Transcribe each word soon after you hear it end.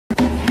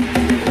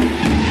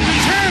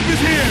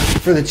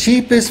For the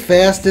cheapest,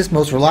 fastest,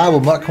 most reliable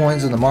MUT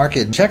coins on the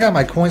market, check out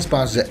my coin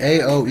sponsors at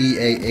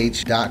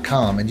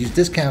AOEAH.com and use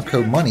discount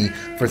code MONEY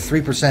for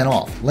 3%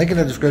 off. Link in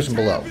the description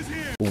below.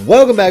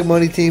 Welcome back,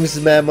 Money Team. This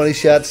is Mad Money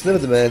Shot. Snip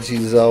of the Man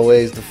Sheet as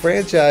always. The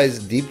franchise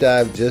deep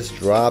dive just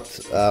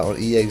dropped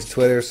on EA's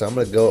Twitter, so I'm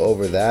going to go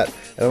over that.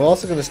 And I'm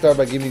also going to start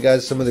by giving you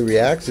guys some of the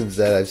reactions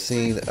that I've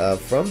seen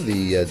from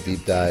the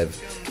deep dive,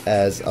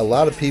 as a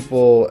lot of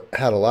people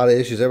had a lot of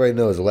issues. Everybody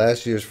knows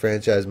last year's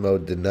franchise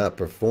mode did not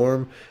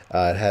perform.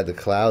 It had the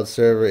cloud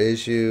server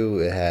issue.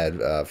 It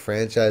had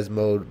franchise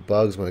mode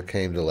bugs when it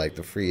came to like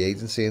the free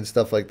agency and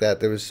stuff like that.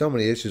 There was so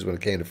many issues when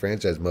it came to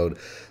franchise mode.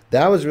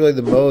 That was really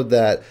the mode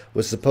that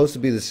was supposed to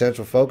be the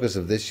central focus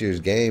of this year's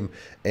game,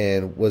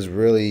 and was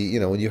really, you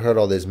know, when you heard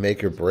all this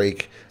make or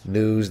break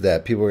news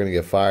that people are going to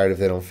get fired if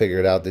they don't figure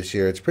it out this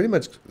year, it's pretty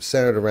much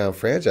centered around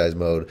franchise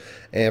mode.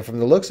 And from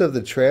the looks of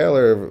the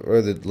trailer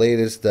or the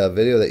latest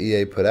video that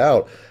EA put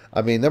out,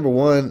 I mean, number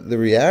one, the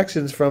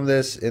reactions from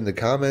this in the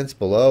comments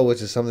below,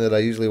 which is something that I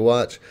usually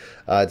watch,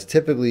 it's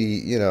typically,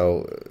 you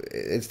know,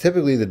 it's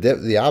typically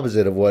the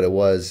opposite of what it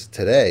was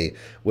today,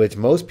 which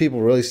most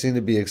people really seem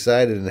to be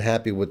excited and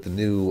happy with the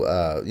new,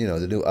 you know,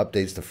 the new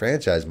updates to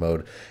franchise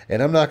mode.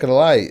 And I'm not going to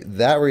lie,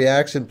 that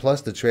reaction plus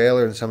the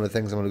trailer and some of the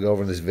things I'm going to go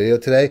over in this video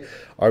today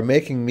are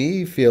making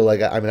me feel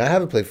like, I mean, I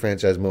haven't played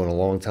franchise mode in a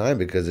long time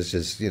because it's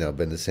just, you know,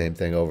 been the same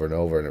thing over and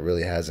over, and it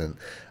really hasn't,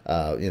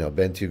 you know,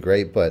 been too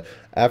great. But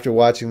after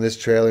watching this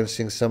trailer and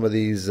seeing some of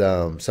these,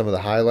 some of the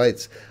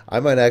highlights,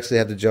 I might actually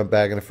have to jump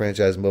back into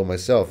franchise mode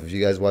myself. If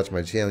you guys watch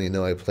my channel, you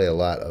know I play a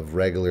lot of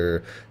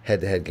regular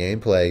head-to-head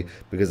gameplay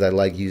because I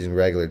like using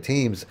regular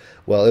teams.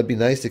 Well, it'd be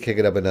nice to kick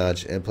it up a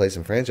notch and play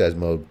some franchise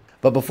mode.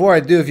 But before I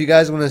do, if you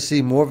guys want to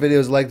see more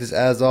videos like this,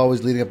 as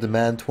always, leading up to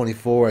Madden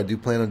 24, I do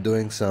plan on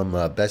doing some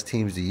best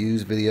teams to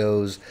use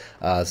videos,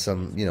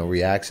 some, you know,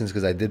 reactions,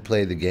 because I did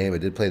play the game. I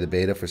did play the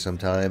beta for some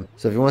time.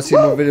 So if you want to see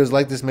more videos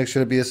like this, make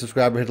sure to be a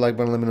subscriber, hit the like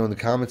button, let me know in the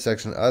comment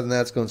section. Other than that,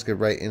 let's go and skip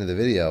right into the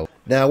video.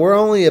 Now, we're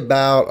only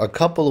about a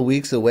couple of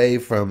weeks away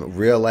from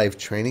real-life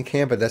training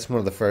camp, and that's one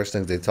of the first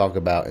things they talk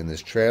about in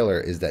this trailer,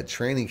 is that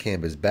training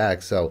camp is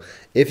back. So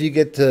if you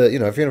get to, you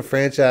know, if you're in a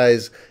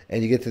franchise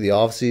and you get to the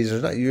offseason,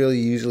 there's not really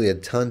usually a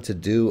ton to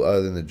do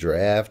other than the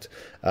draft.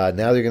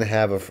 Now they're going to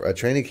have a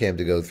training camp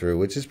to go through,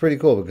 which is pretty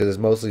cool because it's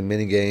mostly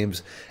mini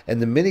games,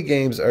 and the mini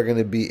games are going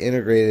to be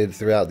integrated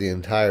throughout the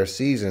entire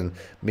season.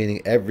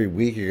 Meaning every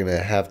week you're going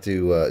to have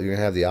to you're going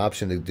to have the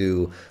option to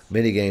do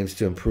mini games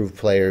to improve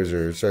players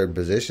or certain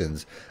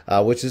positions,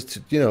 which is,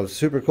 you know,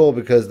 super cool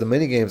because the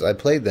mini games, I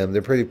played them,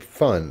 they're pretty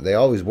fun. They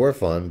always were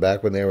fun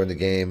back when they were in the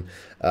game.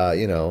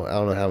 You know, I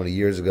don't know how many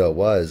years ago it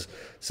was.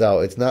 So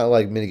it's not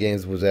like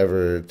minigames was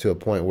ever to a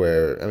point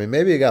where, I mean,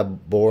 maybe it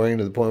got boring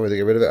to the point where they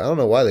get rid of it. I don't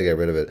know why they got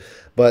rid of it.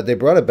 But they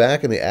brought it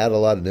back and they added a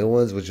lot of new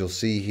ones, which you'll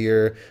see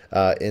here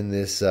in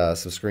this some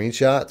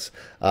screenshots.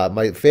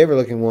 My favorite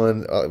looking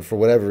one, for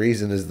whatever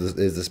reason, is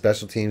the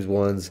special teams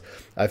ones.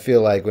 I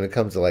feel like when it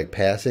comes to like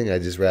passing, I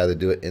just rather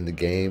do it in the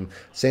game.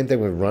 Same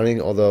thing with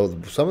running,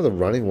 although some of the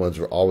running ones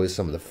were always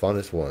some of the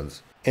funnest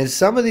ones. And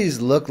some of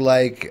these look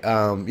like,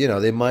 you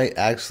know, they might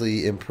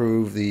actually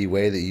improve the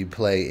way that you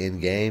play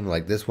in-game.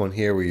 Like this one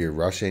here where you're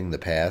rushing the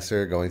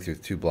passer, going through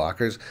two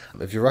blockers.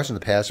 If you're rushing the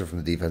passer from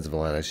the defensive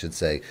line, I should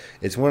say,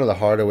 it's one of the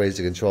harder ways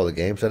to control the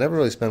game. So I never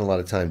really spent a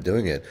lot of time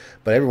doing it.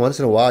 But every once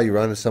in a while, you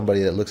run into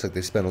somebody that looks like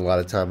they spend a lot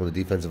of time on the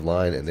defensive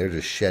line, and they're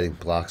just shedding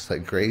blocks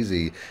like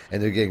crazy.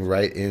 And they're getting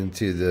right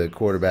into the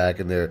quarterback,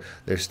 and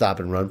they're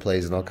stopping run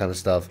plays and all kind of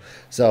stuff.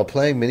 So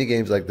playing mini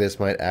games like this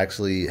might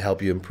actually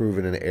help you improve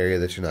in an area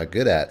that you're not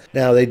good at.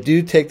 Now, they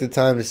do take the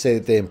time to say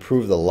that they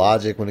improved the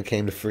logic when it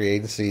came to free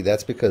agency.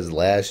 That's because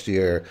last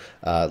year,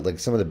 like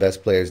some of the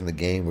best players in the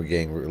game were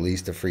getting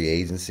released to free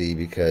agency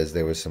because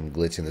there was some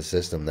glitch in the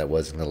system that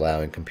wasn't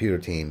allowing computer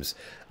teams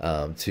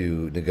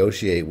to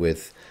negotiate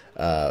with,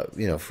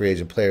 you know, free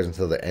agent players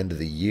until the end of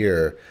the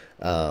year,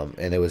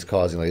 and it was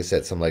causing, like I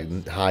said, some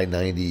like high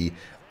 90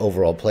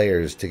 overall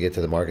players to get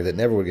to the market that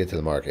never would get to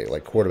the market,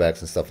 like quarterbacks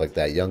and stuff like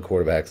that, young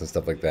quarterbacks and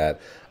stuff like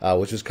that,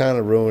 which was kind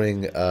of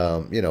ruining,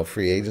 you know,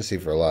 free agency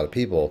for a lot of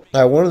people.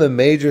 One of the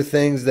major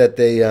things that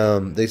they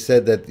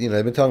said that, you know,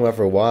 they've been talking about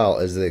for a while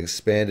is they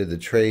expanded the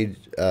trade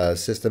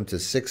system to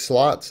 6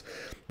 slots,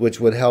 which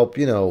would help,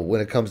 you know,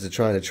 when it comes to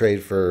trying to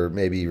trade for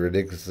maybe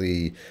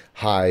ridiculously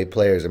high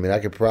players. I mean, I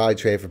could probably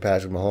trade for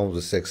Patrick Mahomes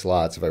with 6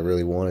 slots if I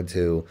really wanted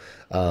to,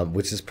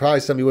 which is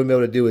probably something you wouldn't be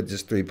able to do with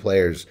just 3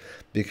 players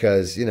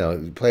because, you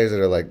know, players that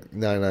are like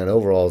 99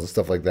 overalls and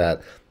stuff like that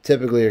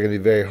typically are going to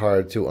be very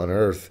hard to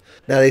unearth.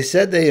 Now, they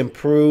said they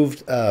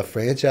improved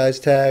franchise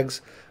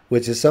tags,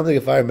 which is something,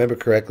 if I remember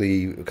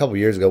correctly, a couple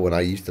years ago when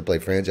I used to play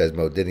franchise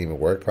mode, didn't even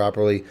work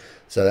properly.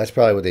 So that's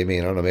probably what they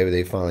mean. I don't know. Maybe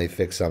they finally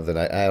fixed something.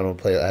 I haven't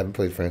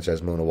played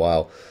franchise mode in a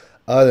while.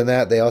 Other than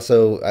that, they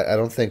also, I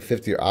don't think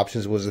 50-year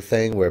options was a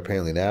thing, where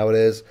apparently now it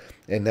is.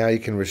 And now you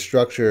can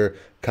restructure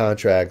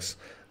contracts,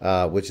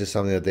 which is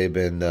something that they've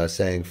been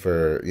saying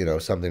for, you know,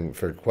 something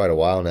for quite a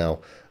while now.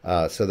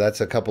 So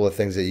that's a couple of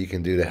things that you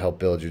can do to help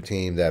build your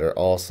team that are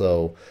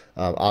also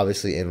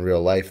obviously in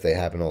real life. They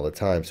happen all the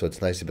time, so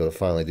it's nice to be able to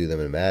finally do them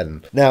in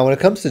Madden. Now, when it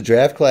comes to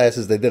draft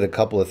classes, they did a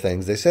couple of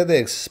things. They said they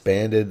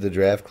expanded the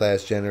draft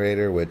class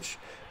generator, which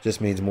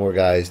just means more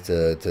guys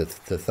to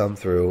thumb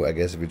through, I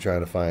guess, if you're trying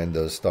to find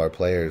those star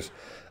players.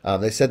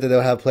 They said that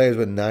they'll have players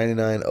with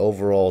 99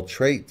 overall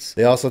traits.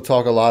 They also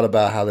talk a lot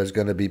about how there's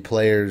going to be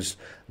players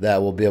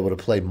that will be able to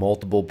play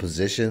multiple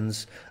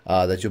positions,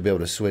 that you'll be able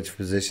to switch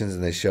positions,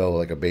 and they show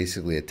like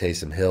basically a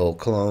Taysom Hill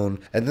clone.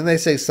 And then they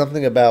say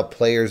something about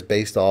players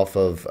based off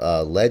of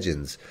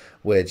legends,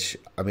 which,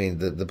 I mean,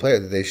 the player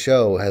that they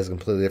show has a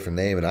completely different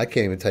name, and I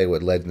can't even tell you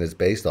what legend it's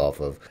based off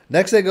of.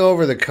 Next, they go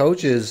over the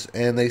coaches,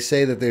 and they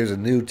say that there's a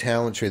new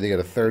talent tree. They got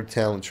a third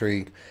talent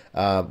tree.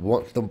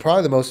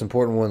 Probably the most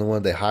important one, the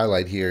one they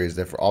highlight here, is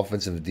that for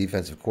offensive and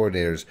defensive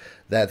coordinators,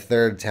 that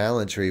third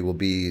talent tree will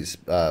be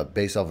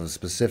based off of a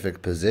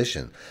specific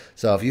position.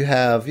 So if you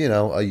have, you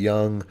know, a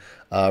young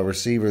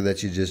receiver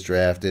that you just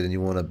drafted and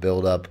you want to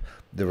build up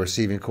the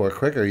receiving core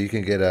quicker, you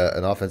can get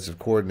an offensive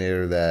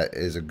coordinator that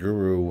is a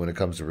guru when it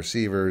comes to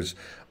receivers,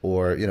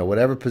 or, you know,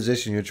 whatever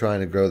position you're trying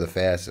to grow the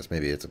fastest.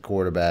 Maybe it's a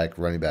quarterback,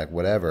 running back,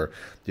 whatever.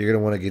 You're going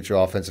to want to get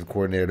your offensive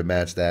coordinator to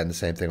match that, and the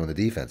same thing on the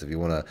defense. If you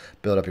want to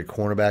build up your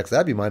cornerbacks,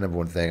 that'd be my number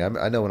one thing.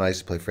 I know when I used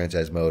to play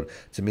franchise mode,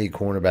 to me,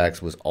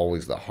 cornerbacks was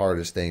always the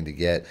hardest thing to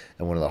get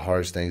and one of the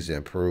hardest things to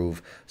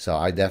improve. So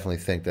I definitely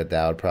think that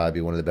would probably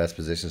be one of the best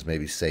positions,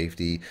 maybe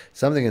safety,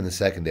 something in the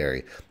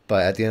secondary.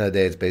 But at the end of the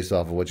day, it's based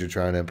off of what you're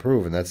trying to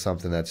improve, and that's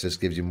something that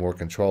just gives you more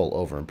control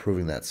over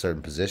improving that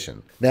certain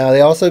position. Now, they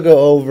also go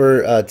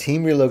over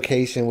team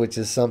relocation, which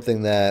is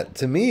something that,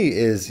 to me,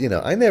 is, you know,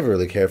 I never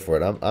really cared for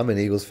it. I'm an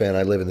Eagles fan.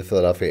 I live in the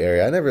Philadelphia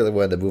area. I never really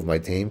wanted to move my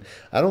team.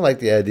 I don't like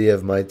the idea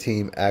of my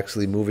team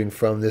actually moving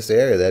from this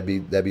area.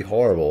 That'd be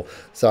horrible.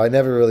 So I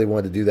never really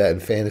wanted to do that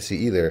in fantasy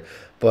either.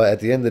 But at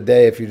the end of the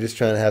day, if you're just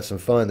trying to have some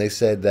fun, they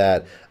said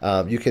that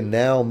you can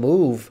now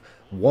move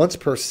once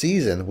per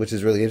season, which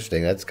is really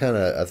interesting. That's kind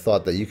of a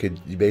thought that you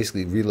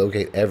basically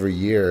relocate every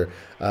year.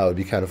 Would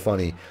be kind of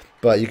funny.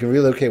 But you can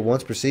relocate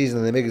once per season,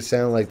 and they make it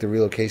sound like the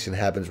relocation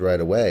happens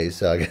right away.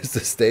 So I guess the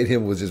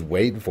stadium was just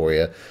waiting for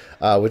you,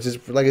 which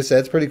is, like I said,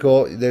 it's pretty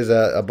cool. There's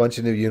a bunch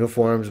of new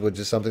uniforms, which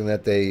is something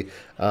that they,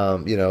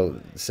 you know,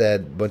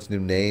 said, a bunch of new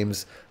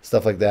names,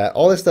 stuff like that.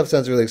 All this stuff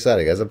sounds really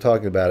exciting. As I'm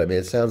talking about it, I mean,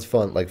 it sounds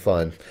fun, like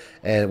fun.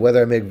 And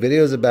whether I make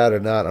videos about it or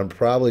not, I'm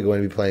probably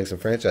going to be playing some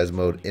franchise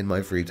mode in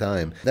my free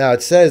time. Now,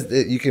 it says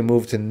that you can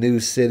move to new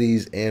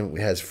cities and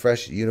it has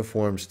fresh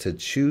uniforms to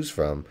choose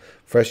from,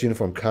 fresh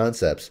uniform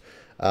concepts.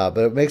 But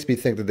it makes me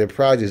think that they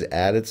probably just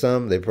added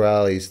some. They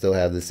probably still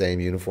have the same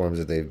uniforms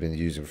that they've been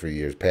using for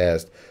years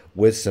past,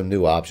 with some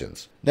new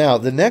options. Now,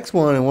 the next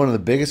one, and one of the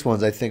biggest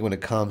ones, I think, when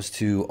it comes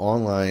to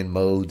online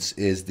modes,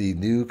 is the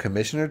new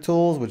commissioner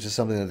tools, which is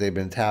something that they've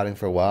been touting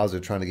for a while, as they're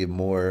trying to get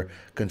more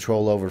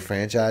control over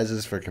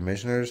franchises for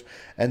commissioners.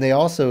 And they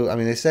also, I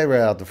mean, they say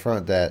right out the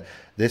front that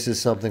this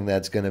is something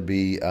that's going to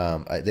be,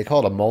 they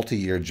call it a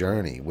multi-year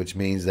journey, which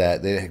means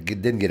that they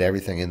didn't get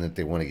everything in that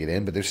they want to get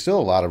in, but there's still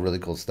a lot of really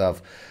cool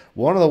stuff.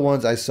 One of the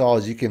ones I saw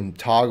is you can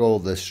toggle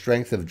the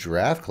strength of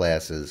draft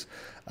classes.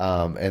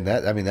 And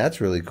that, I mean,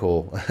 that's really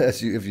cool.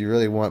 If you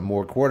really want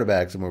more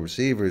quarterbacks and more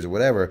receivers or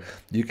whatever,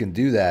 you can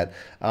do that.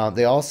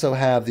 They also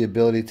have the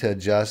ability to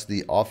adjust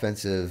the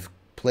offensive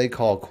play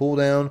call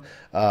cooldown,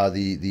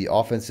 the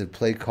offensive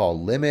play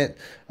call limit.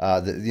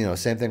 You know,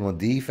 same thing on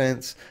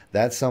defense.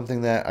 That's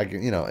something that I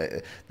can, you know,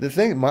 the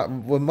thing.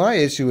 My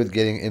issue with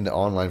getting into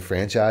online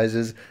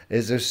franchises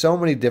is there's so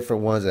many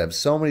different ones that have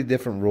so many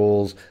different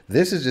rules.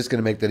 This is just going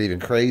to make that even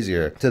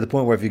crazier, to the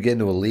point where if you get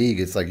into a league,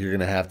 it's like you're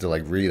going to have to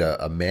like read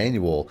a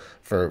manual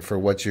for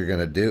what you're going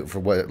to do, for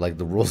what like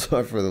the rules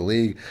are for the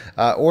league,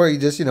 or you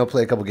just, you know,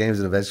 play a couple games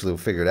and eventually we'll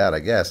figure it out, I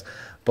guess.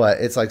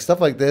 But it's like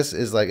stuff like this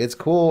is like, it's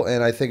cool,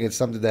 and I think it's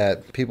something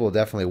that people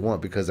definitely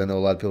want, because I know a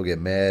lot of people get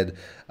mad.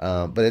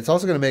 But it's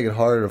also going to make it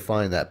harder to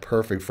find that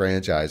perfect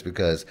franchise,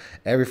 because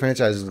every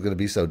franchise is going to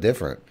be so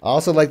different. I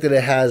also like that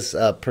it has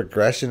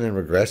progression and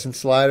regression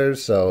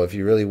sliders. So if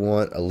you really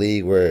want a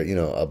league where, you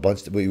know,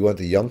 where you want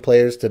the young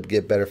players to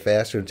get better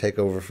faster and take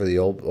over for the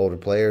older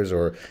players,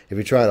 or if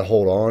you're trying to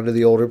hold on to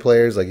the older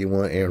players, like you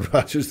want Aaron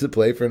Rodgers to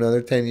play for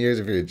another 10 years,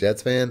 if you're a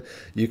Jets fan,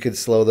 you could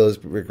slow those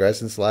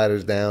regression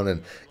sliders down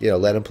and, you know,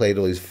 let him play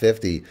till he's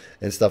 50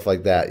 and stuff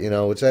like that, you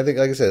know, which I think,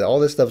 like I said, all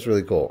this stuff's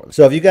really cool.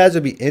 So if you guys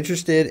would be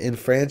interested in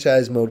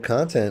franchise mode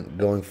content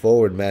going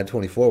forward, Madden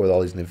 24, with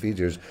all these new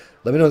features,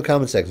 let me know in the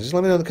comment section. Just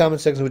let me know in the comment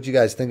section what you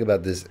guys think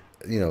about this,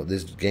 you know,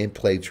 this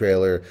gameplay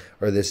trailer,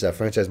 or this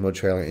franchise mode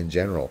trailer in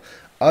general.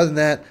 Other than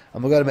that,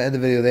 I'm going to end the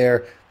video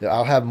there.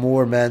 I'll have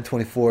more Madden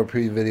 24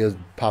 preview videos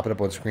popping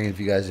up on screen if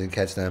you guys didn't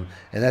catch them.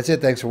 And that's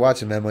it. Thanks for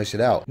watching. Man, my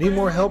shit out. Need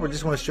more help or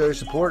just want to show your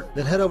support?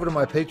 Then head over to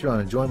my Patreon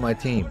and join my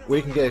team, where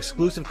you can get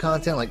exclusive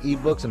content like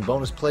ebooks and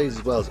bonus plays,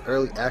 as well as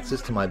early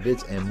access to my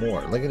vids and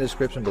more. Link in the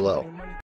description below.